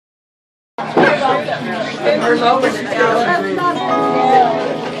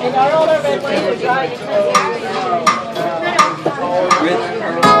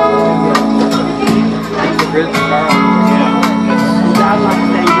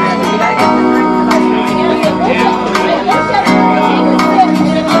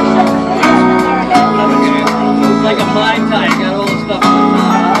Like a Mai Tai, got all the stuff.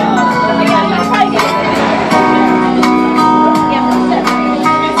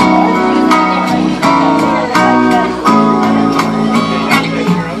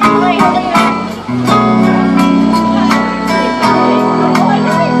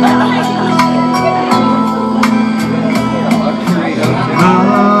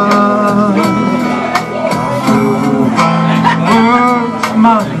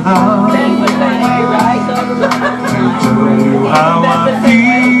 How I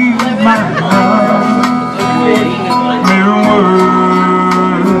feel, my love, mere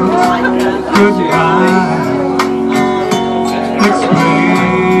words, goodbye,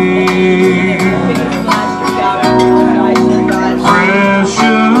 explain.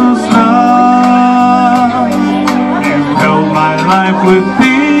 Precious love, you held my life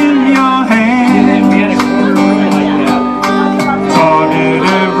within your hands, taught it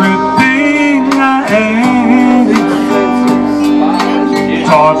everything I am,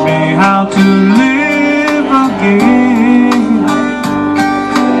 taught me how to live again.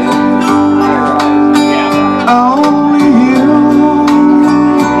 Only you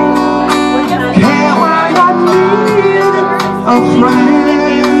can I need a friend.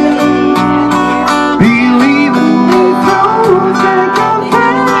 Believe in me, don't take a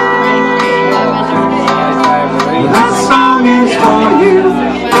friend. That song is for you.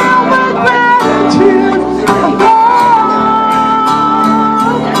 Feel my gratitude.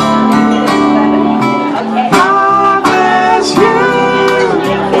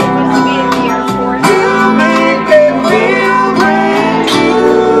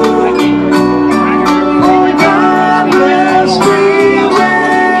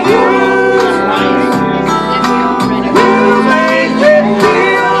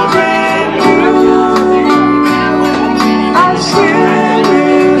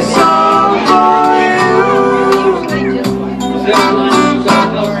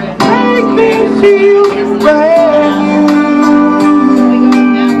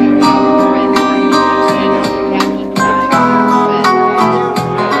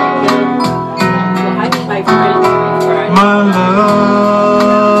 My love,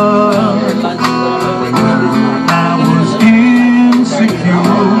 I was insecure.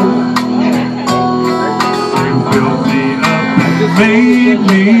 You built me up and made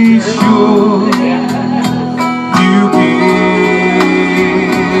me sure. You gave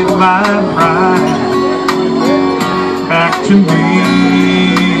my pride back to me.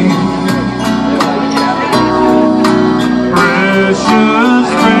 Precious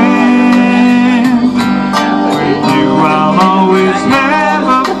friend, with you I'll always have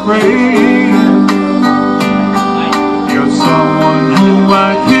a friend. You're someone who I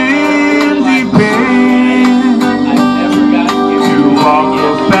can depend to walk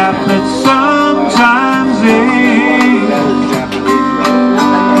the path that sometimes ends.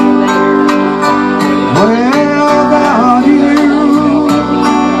 Without you,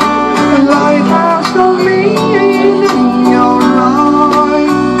 life has no meaning in your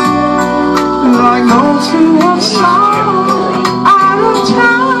life, like those who have sung out of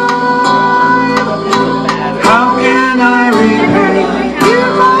time. How can I repay you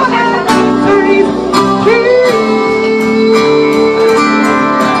for having faith, please?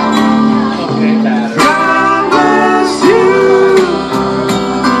 God bless you.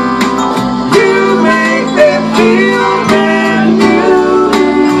 You make me feel brand new.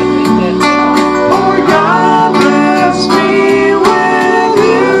 Oh, God bless me with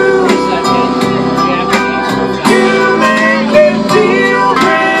you. You make me feel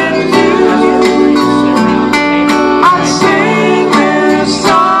brand new. I sing this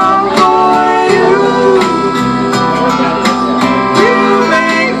song for you. You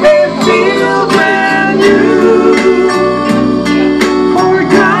make me feel brand new. For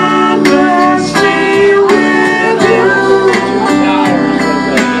God bless me with you.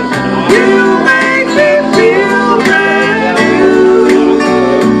 You make me feel brand new.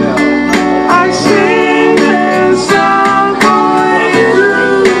 I sing this song for you.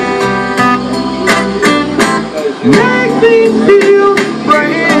 Make me feel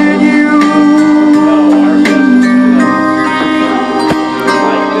brand new.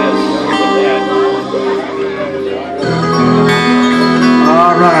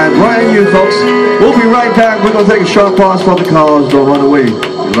 All right, brand new, folks. We'll be right back. We're going to take a short pause for the callers. Don't run away. Be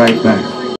right back.